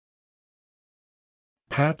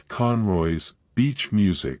Pat Conroy's Beach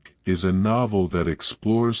Music is a novel that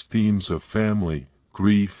explores themes of family,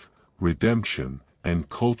 grief, redemption, and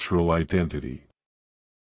cultural identity.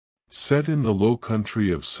 Set in the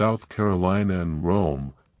Lowcountry of South Carolina and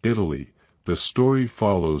Rome, Italy, the story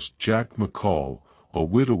follows Jack McCall, a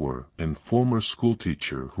widower and former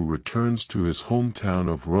schoolteacher who returns to his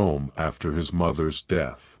hometown of Rome after his mother's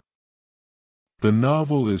death. The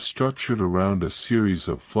novel is structured around a series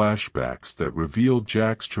of flashbacks that reveal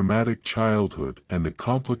Jack's traumatic childhood and the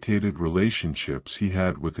complicated relationships he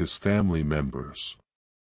had with his family members.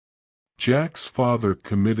 Jack's father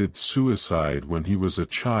committed suicide when he was a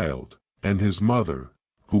child, and his mother,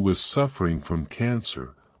 who was suffering from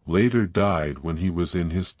cancer, later died when he was in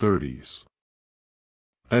his 30s.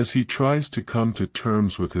 As he tries to come to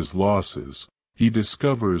terms with his losses, he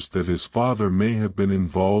discovers that his father may have been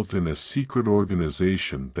involved in a secret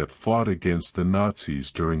organization that fought against the Nazis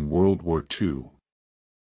during World War II.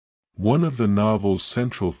 One of the novel's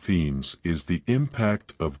central themes is the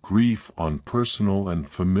impact of grief on personal and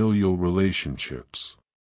familial relationships.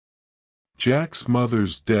 Jack's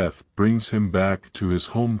mother's death brings him back to his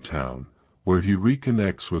hometown, where he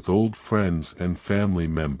reconnects with old friends and family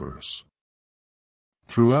members.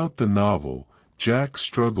 Throughout the novel, Jack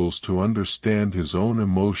struggles to understand his own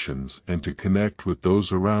emotions and to connect with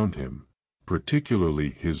those around him, particularly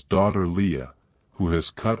his daughter Leah, who has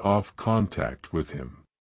cut off contact with him.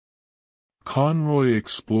 Conroy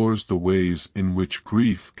explores the ways in which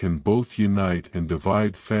grief can both unite and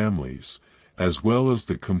divide families, as well as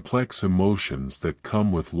the complex emotions that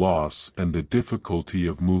come with loss and the difficulty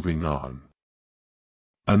of moving on.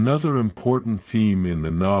 Another important theme in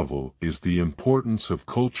the novel is the importance of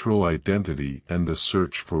cultural identity and the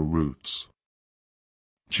search for roots.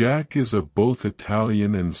 Jack is of both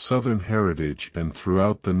Italian and Southern heritage, and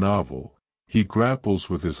throughout the novel, he grapples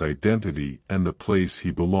with his identity and the place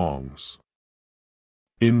he belongs.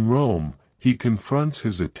 In Rome, he confronts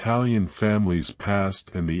his Italian family's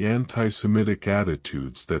past and the anti-Semitic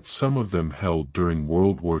attitudes that some of them held during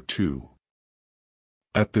World War II.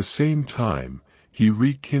 At the same time, he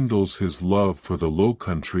rekindles his love for the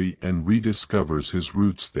Lowcountry and rediscovers his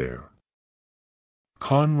roots there.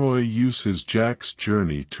 Conroy uses Jack's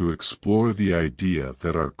journey to explore the idea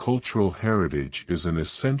that our cultural heritage is an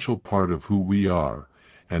essential part of who we are,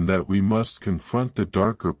 and that we must confront the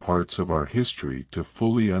darker parts of our history to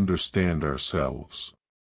fully understand ourselves.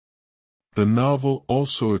 The novel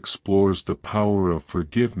also explores the power of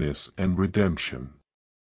forgiveness and redemption.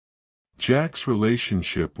 Jack's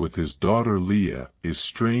relationship with his daughter Leah is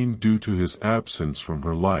strained due to his absence from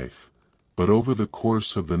her life, but over the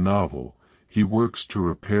course of the novel, he works to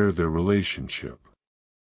repair their relationship.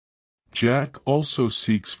 Jack also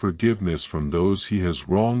seeks forgiveness from those he has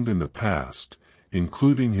wronged in the past,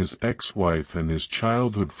 including his ex-wife and his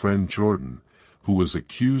childhood friend Jordan, who was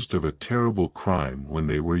accused of a terrible crime when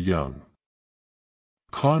they were young.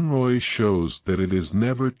 Conroy shows that it is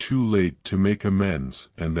never too late to make amends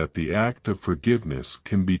and that the act of forgiveness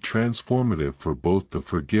can be transformative for both the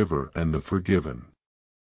forgiver and the forgiven.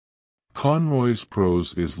 Conroy's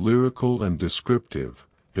prose is lyrical and descriptive,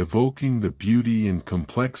 evoking the beauty and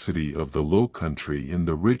complexity of the Lowcountry in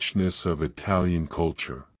the richness of Italian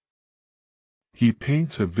culture. He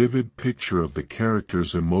paints a vivid picture of the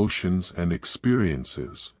characters' emotions and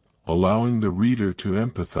experiences, allowing the reader to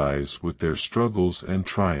empathize with their struggles and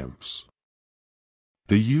triumphs.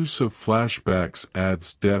 The use of flashbacks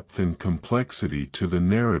adds depth and complexity to the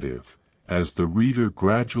narrative, as the reader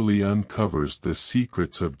gradually uncovers the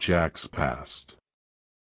secrets of Jack's past.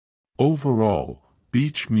 Overall,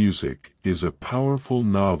 Beach Music is a powerful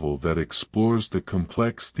novel that explores the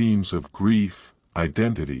complex themes of grief,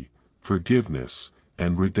 identity, forgiveness,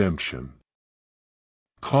 and redemption.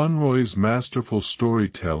 Conroy's masterful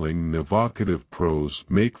storytelling and evocative prose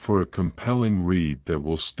make for a compelling read that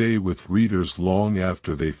will stay with readers long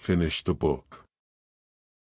after they finish the book.